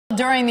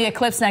during the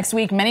eclipse next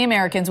week, many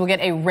Americans will get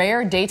a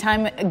rare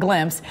daytime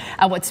glimpse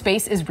at what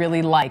space is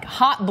really like.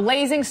 Hot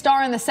blazing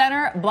star in the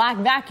center, black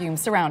vacuum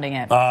surrounding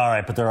it. All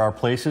right, but there are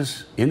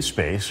places in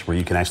space where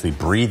you can actually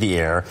breathe the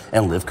air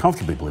and live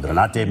comfortably, believe it or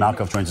not. Dave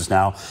Malkoff joins us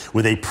now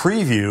with a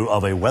preview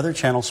of a Weather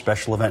Channel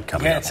special event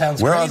coming up. It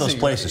sounds Where crazy. are those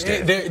places,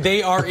 Dave?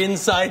 They are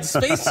inside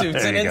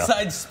spacesuits and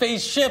inside go.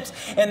 spaceships.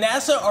 And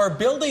NASA are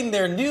building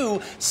their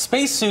new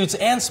spacesuits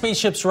and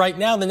spaceships right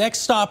now. The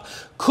next stop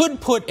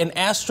could put an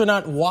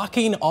astronaut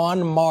walking on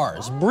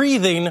Mars,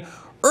 breathing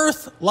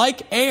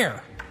Earth-like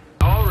air.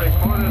 All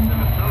recorded in the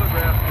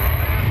telegraph.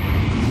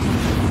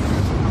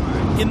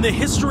 In the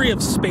history of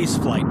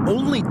spaceflight,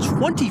 only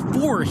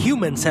 24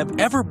 humans have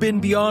ever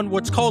been beyond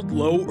what's called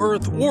low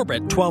Earth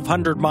orbit,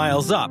 1,200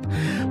 miles up.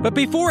 But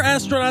before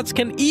astronauts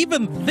can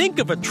even think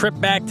of a trip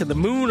back to the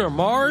moon or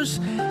Mars,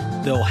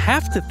 they'll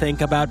have to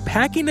think about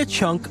packing a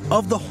chunk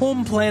of the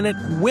home planet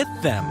with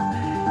them.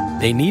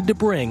 They need to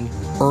bring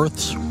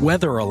Earth's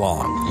weather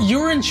along.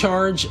 You're in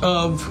charge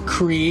of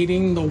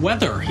creating the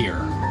weather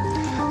here.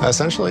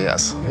 Essentially,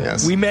 yes.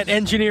 We met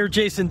engineer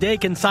Jason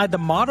Dake inside the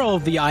model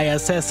of the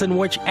ISS in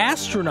which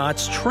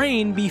astronauts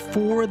train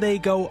before they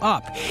go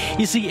up.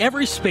 You see,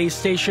 every space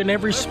station,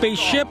 every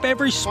spaceship,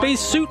 every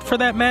spacesuit for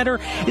that matter,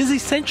 is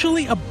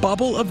essentially a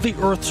bubble of the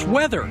Earth's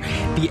weather.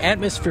 The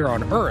atmosphere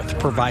on Earth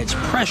provides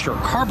pressure,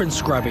 carbon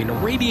scrubbing, a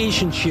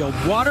radiation shield,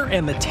 water,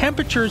 and the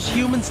temperatures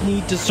humans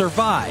need to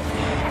survive.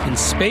 In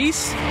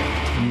space,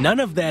 none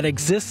of that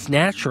exists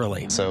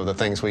naturally. So the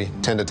things we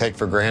tend to take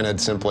for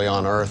granted simply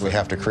on Earth, we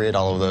have to create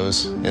all of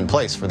those in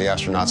place for the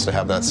astronauts to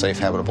have that safe,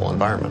 habitable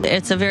environment.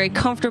 It's a very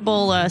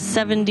comfortable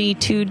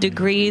 72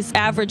 degrees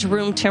average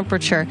room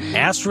temperature.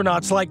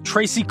 Astronauts like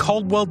Tracy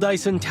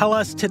Caldwell-Dyson tell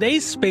us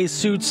today's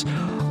spacesuits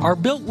are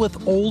built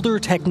with older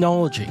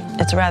technology.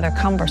 It's a rather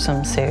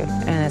cumbersome suit,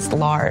 and it's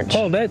large.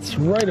 Oh, that's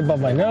right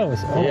above my nose.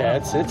 Oh, yeah,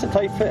 it's a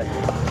tight fit.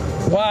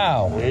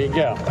 Wow. There you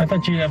go. I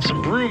thought you'd have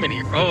some room in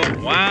here. Oh,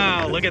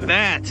 wow, look at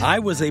that. I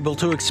was able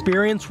to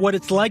experience what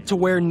it's like to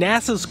wear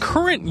NASA's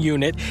current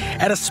unit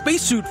at a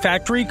spacesuit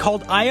factory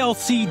called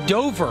ILC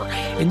Dover,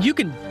 and you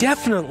can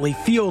definitely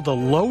feel the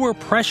lower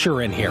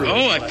pressure in here.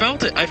 Oh, I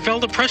felt it. I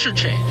felt a pressure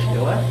change.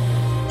 Feel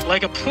that?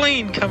 Like a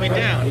plane coming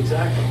down.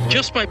 Exactly.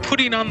 Just by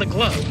putting on the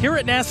glove. Here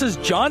at NASA's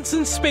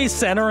Johnson Space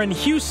Center in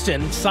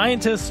Houston,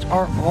 scientists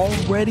are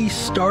already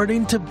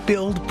starting to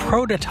build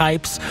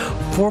prototypes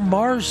for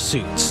Mars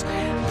suits.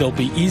 They'll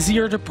be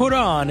easier to put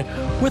on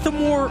with a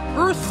more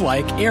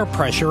Earth-like air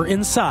pressure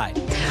inside.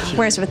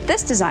 Whereas with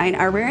this design,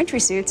 our rear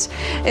entry suits,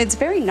 it's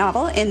very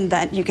novel in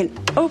that you can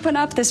open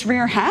up this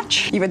rear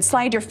hatch. You would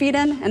slide your feet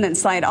in and then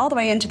slide all the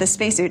way into the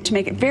spacesuit to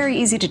make it very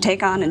easy to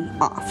take on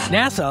and off.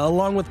 NASA,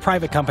 along with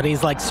private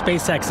companies like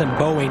SpaceX and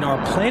Boeing,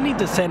 are planning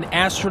to send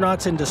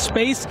astronauts into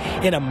space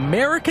in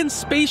American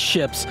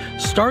spaceships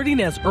starting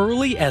as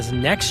early as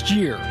next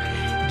year.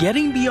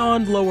 Getting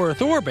beyond low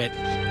Earth orbit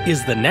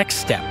is the next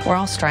step. We're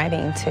all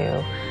striving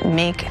to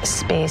make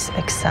space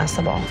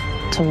accessible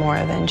to more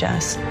than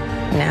just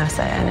NASA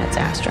and its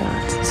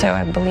astronauts. So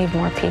I believe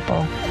more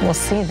people will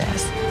see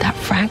this. That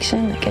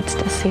fraction that gets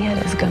to see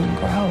it is going to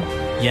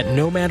grow. Yet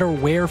no matter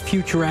where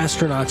future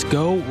astronauts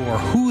go or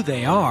who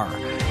they are,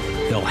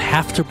 they'll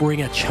have to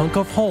bring a chunk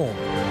of home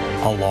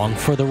along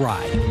for the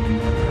ride.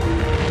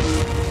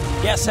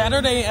 Yeah,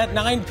 Saturday at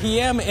 9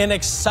 p.m., an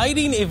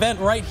exciting event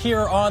right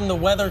here on the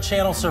Weather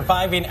Channel,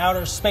 Surviving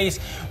Outer Space.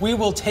 We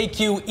will take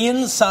you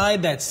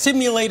inside that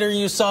simulator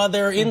you saw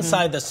there,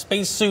 inside the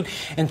spacesuit.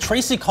 And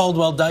Tracy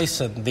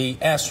Caldwell-Dyson, the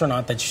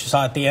astronaut that you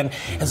saw at the end,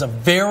 has a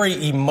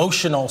very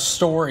emotional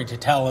story to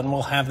tell, and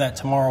we'll have that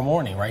tomorrow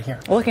morning right here.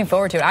 Looking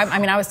forward to it. I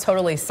mean, I was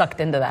totally sucked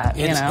into that.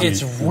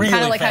 It's really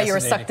kind of like how you were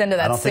sucked into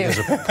that suit. I don't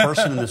think there's a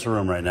person in this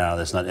room right now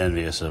that's not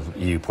envious of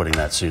you putting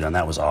that suit on.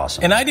 That was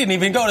awesome. And I didn't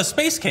even go to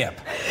space camp.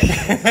 All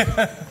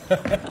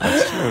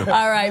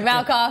right,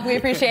 Malkoff, we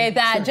appreciate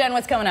that. Jen,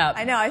 what's coming up?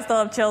 I know, I still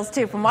have chills,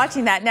 too, from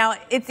watching that. Now,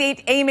 it's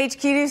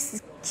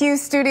AMHQ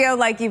studio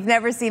like you've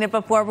never seen it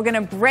before. We're going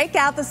to break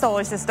out the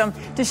solar system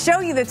to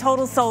show you the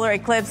total solar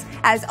eclipse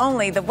as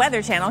only the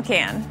Weather Channel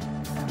can.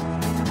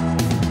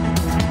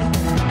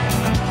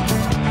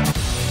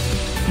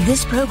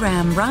 This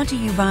program brought to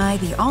you by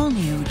the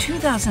all-new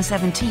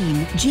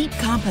 2017 Jeep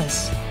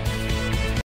Compass.